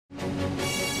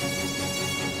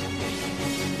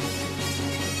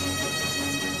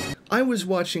I was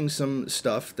watching some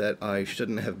stuff that I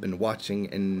shouldn't have been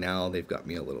watching, and now they've got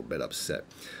me a little bit upset.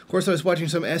 Of course, I was watching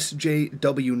some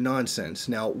SJW nonsense.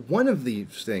 Now, one of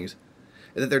these things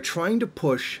is that they're trying to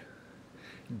push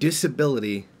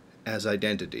disability as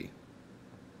identity.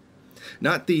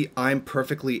 Not the I'm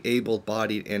perfectly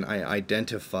able-bodied and I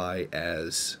identify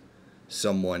as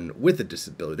someone with a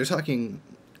disability. They're talking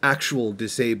actual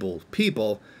disabled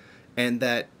people, and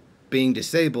that being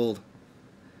disabled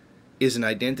is an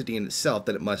identity in itself,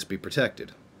 that it must be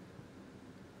protected.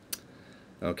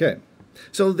 Okay,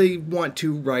 so they want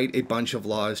to write a bunch of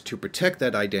laws to protect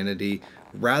that identity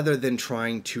rather than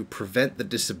trying to prevent the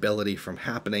disability from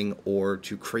happening or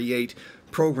to create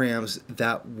programs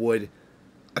that would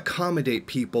accommodate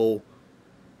people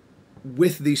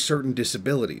with these certain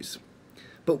disabilities.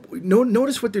 But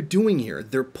notice what they're doing here.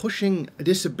 They're pushing a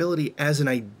disability as an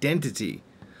identity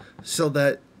so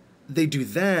that they do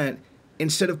that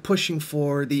instead of pushing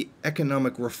for the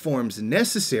economic reforms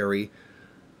necessary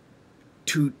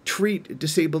to treat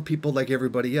disabled people like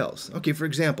everybody else. Okay, for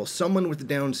example, someone with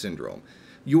Down syndrome,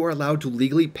 you are allowed to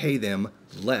legally pay them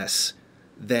less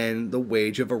than the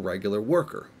wage of a regular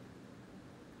worker.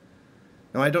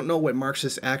 Now, I don't know what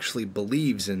Marxist actually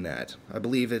believes in that. I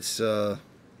believe it's,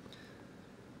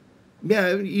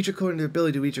 each according to their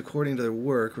ability, to each according to their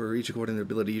work, or each according to their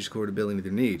ability, each according to their ability to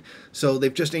their need. So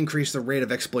they've just increased the rate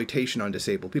of exploitation on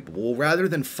disabled people. Well, rather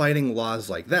than fighting laws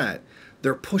like that,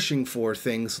 they're pushing for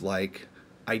things like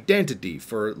identity,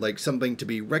 for like something to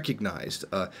be recognized.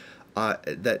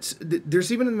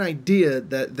 There's even an idea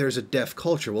that there's a deaf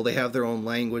culture. Well, they have their own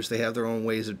language, they have their own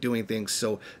ways of doing things,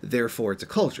 so therefore it's a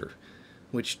culture,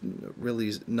 which really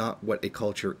is not what a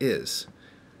culture is.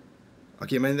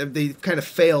 Okay, I mean, they kind of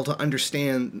fail to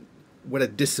understand what a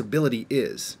disability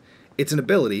is. It's an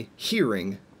ability,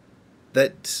 hearing,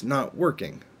 that's not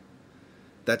working.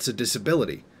 That's a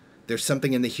disability. There's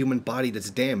something in the human body that's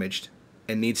damaged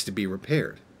and needs to be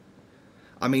repaired.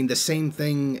 I mean, the same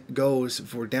thing goes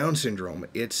for Down syndrome.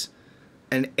 It's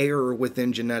an error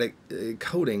within genetic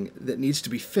coding that needs to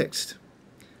be fixed.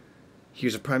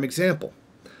 Here's a prime example.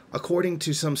 According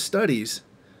to some studies,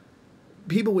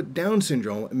 people with Down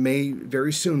syndrome may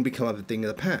very soon become a thing of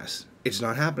the past. It's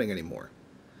not happening anymore.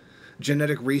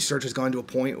 Genetic research has gone to a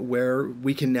point where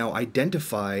we can now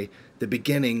identify the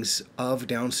beginnings of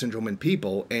Down syndrome in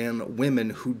people, and women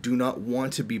who do not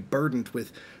want to be burdened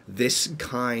with this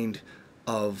kind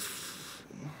of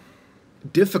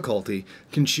difficulty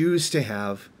can choose to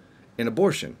have an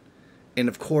abortion. And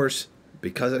of course,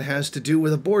 because it has to do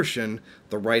with abortion,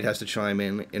 the right has to chime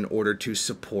in order to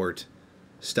support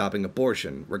stopping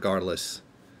abortion, regardless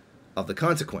of the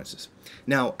consequences.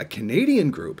 Now, a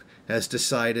Canadian group has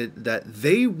decided that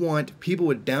they want people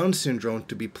with Down syndrome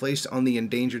to be placed on the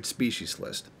endangered species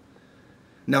list.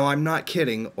 Now, I'm not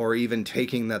kidding or even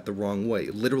taking that the wrong way.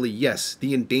 Literally, yes,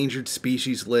 the endangered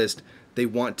species list, they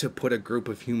want to put a group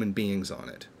of human beings on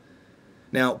it.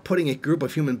 Now, putting a group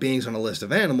of human beings on a list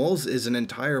of animals is an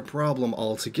entire problem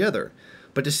altogether.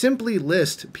 But to simply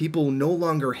list people no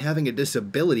longer having a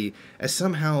disability as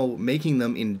somehow making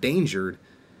them endangered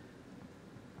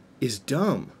is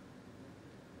dumb.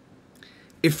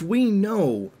 If we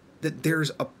know that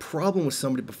there's a problem with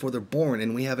somebody before they're born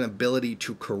and we have an ability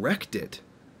to correct it,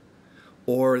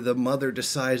 or the mother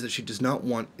decides that she does not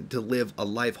want to live a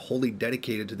life wholly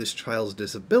dedicated to this child's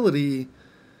disability,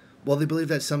 well, they believe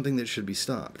that's something that should be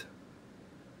stopped.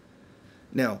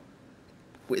 Now,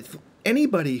 with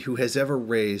anybody who has ever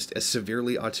raised a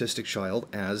severely autistic child,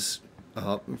 as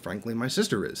frankly my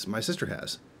sister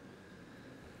has,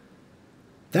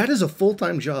 that is a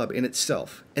full-time job in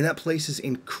itself, and that places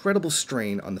incredible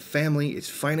strain on the family, its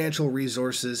financial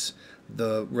resources,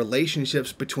 the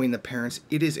relationships between the parents.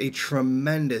 It is a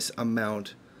tremendous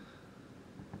amount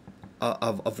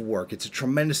of work. It's a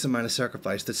tremendous amount of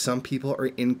sacrifice that some people are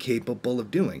incapable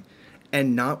of doing,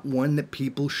 and not one that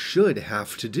people should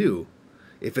have to do.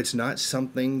 If it's not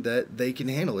something that they can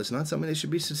handle, it's not something they should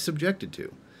be subjected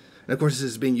to. And of course, this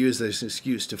is being used as an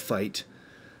excuse to fight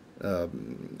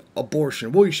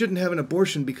abortion. Well, you shouldn't have an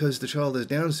abortion because the child has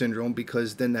Down syndrome,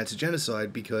 because then that's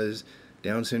genocide, because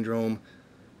Down syndrome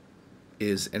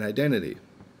is an identity.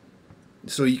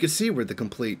 So you can see where the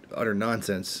complete, utter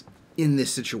nonsense in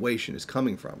this situation is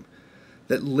coming from.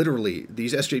 That literally,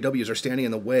 these SJWs are standing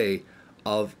in the way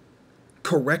of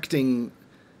correcting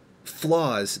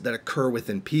flaws that occur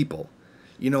within people.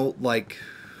 You know, like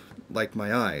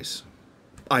my eyes.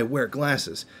 I wear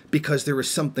glasses because there is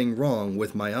something wrong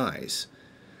with my eyes.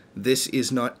 This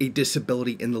is not a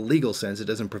disability in the legal sense. It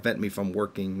doesn't prevent me from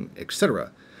working,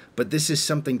 etc. But this is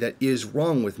something that is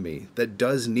wrong with me, that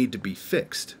does need to be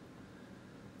fixed.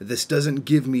 This doesn't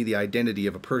give me the identity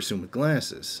of a person with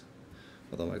glasses,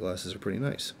 although my glasses are pretty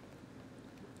nice.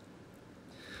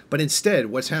 But instead,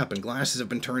 what's happened? Glasses have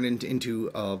been turned into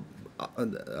what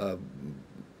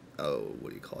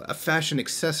do you call it? A fashion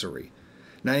accessory.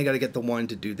 Now you got to get the one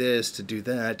to do this, to do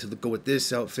that, to go with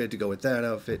this outfit, to go with that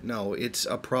outfit. No, it's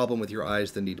a problem with your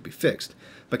eyes that need to be fixed.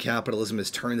 But capitalism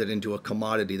has turned it into a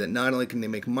commodity that not only can they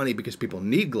make money because people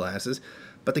need glasses,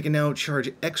 but they can now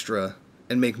charge extra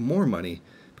and make more money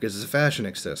because it's a fashion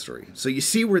accessory. So you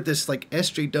see where this like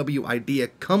SJW idea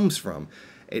comes from.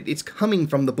 It's coming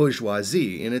from the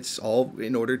bourgeoisie, and it's all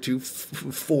in order to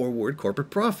forward corporate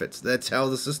profits. That's how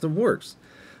the system works.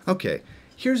 Okay,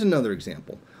 here's another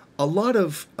example. A lot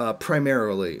of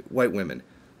primarily white women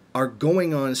are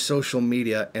going on social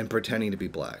media and pretending to be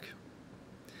black.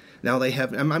 Now they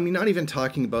have, I mean, not even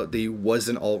talking about the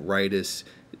wasn't alt-rightist,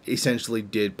 essentially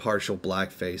did partial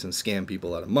blackface and scam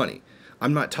people out of money.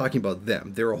 I'm not talking about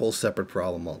them. They're a whole separate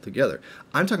problem altogether.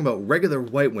 I'm talking about regular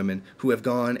white women who have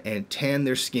gone and tanned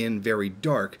their skin very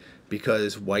dark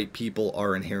because white people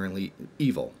are inherently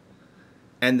evil.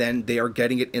 And then they are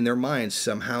getting it in their minds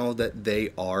somehow that they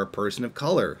are a person of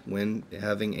color when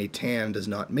having a tan does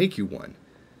not make you one.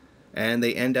 And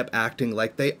they end up acting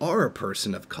like they are a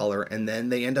person of color, and then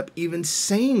they end up even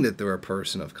saying that they're a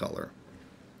person of color.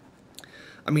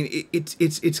 I mean,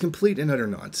 it's complete and utter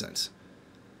nonsense.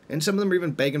 And some of them are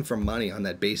even begging for money on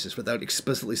that basis without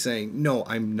explicitly saying, no,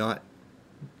 I'm not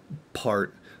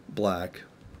part black.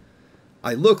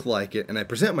 I look like it and I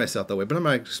present myself that way, but I'm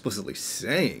not explicitly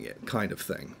saying it, kind of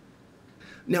thing.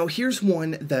 Now, here's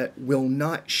one that will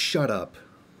not shut up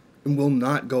and will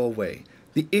not go away.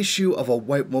 The issue of a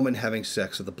white woman having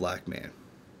sex with a black man.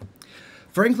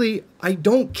 Frankly, I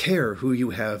don't care who you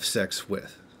have sex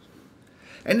with.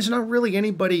 And it's not really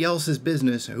anybody else's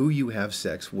business who you have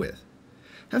sex with.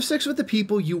 Have sex with the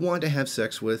people you want to have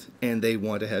sex with, and they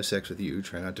want to have sex with you.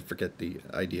 Try not to forget the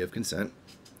idea of consent.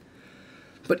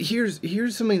 But here's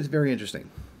something that's very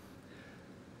interesting.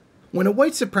 When a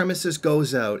white supremacist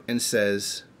goes out and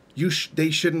says they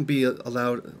shouldn't be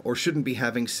allowed or shouldn't be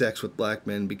having sex with black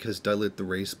men because dilute the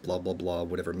race, blah, blah, blah,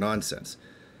 whatever nonsense,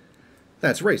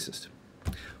 that's racist.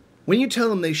 When you tell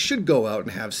them they should go out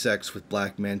and have sex with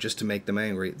black men just to make them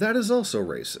angry, that is also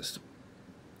racist.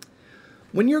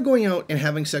 When you're going out and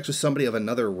having sex with somebody of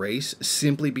another race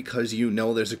simply because you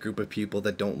know there's a group of people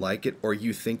that don't like it, or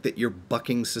you think that you're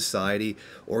bucking society,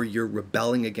 or you're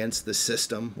rebelling against the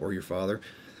system, or your father,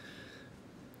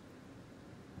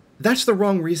 that's the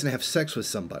wrong reason to have sex with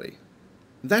somebody.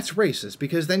 That's racist,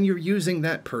 because then you're using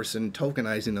that person,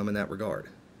 tokenizing them in that regard.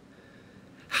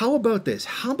 How about this?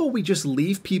 How about we just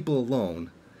leave people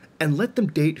alone and let them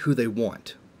date who they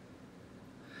want?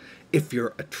 If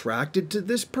you're attracted to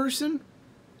this person,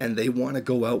 and they want to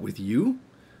go out with you,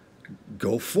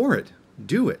 go for it.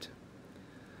 Do it.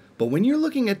 But when you're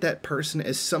looking at that person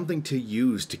as something to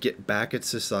use to get back at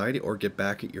society or get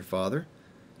back at your father,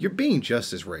 you're being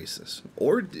just as racist.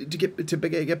 Or to get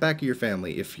back at your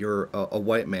family if you're a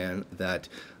white man that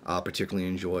particularly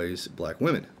enjoys black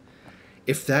women.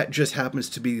 If that just happens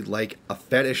to be like a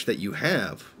fetish that you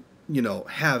have, you know,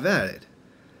 have at it.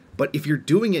 But if you're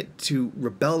doing it to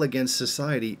rebel against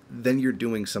society, then you're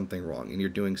doing something wrong and you're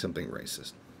doing something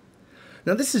racist.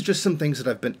 Now, this is just some things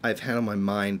that I've had on my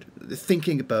mind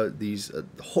thinking about these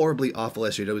horribly awful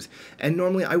SJWs. And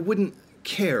normally I wouldn't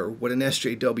care what an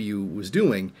SJW was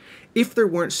doing if there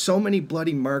weren't so many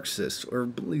bloody Marxists or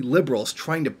liberals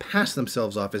trying to pass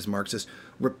themselves off as Marxists,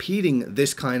 repeating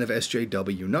this kind of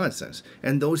SJW nonsense.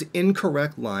 And those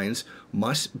incorrect lines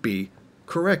must be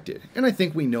corrected. And I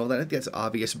think we know that. I think that's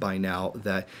obvious by now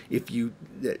that if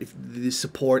the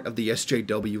support of the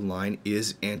SJW line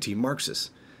is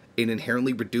anti-Marxist. It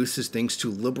inherently reduces things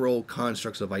to liberal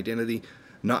constructs of identity,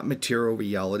 not material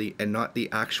reality, and not the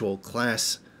actual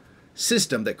class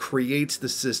system that creates the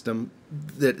system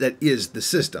that is the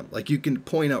system. Like, you can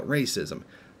point out racism,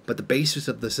 but the basis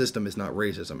of the system is not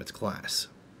racism, it's class.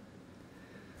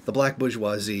 The black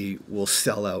bourgeoisie will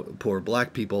sell out poor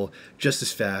black people just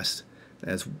as fast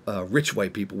as rich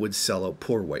white people would sell out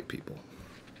poor white people.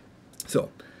 So,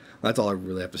 that's all I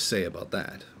really have to say about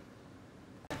that.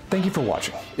 Thank you for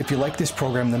watching. If you like this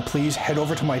program, then please head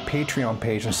over to my Patreon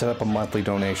page and set up a monthly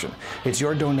donation. It's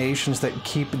your donations that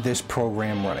keep this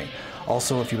program running.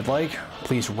 Also, if you would like,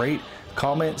 please rate,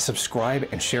 comment, subscribe,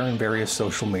 and share in various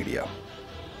social media.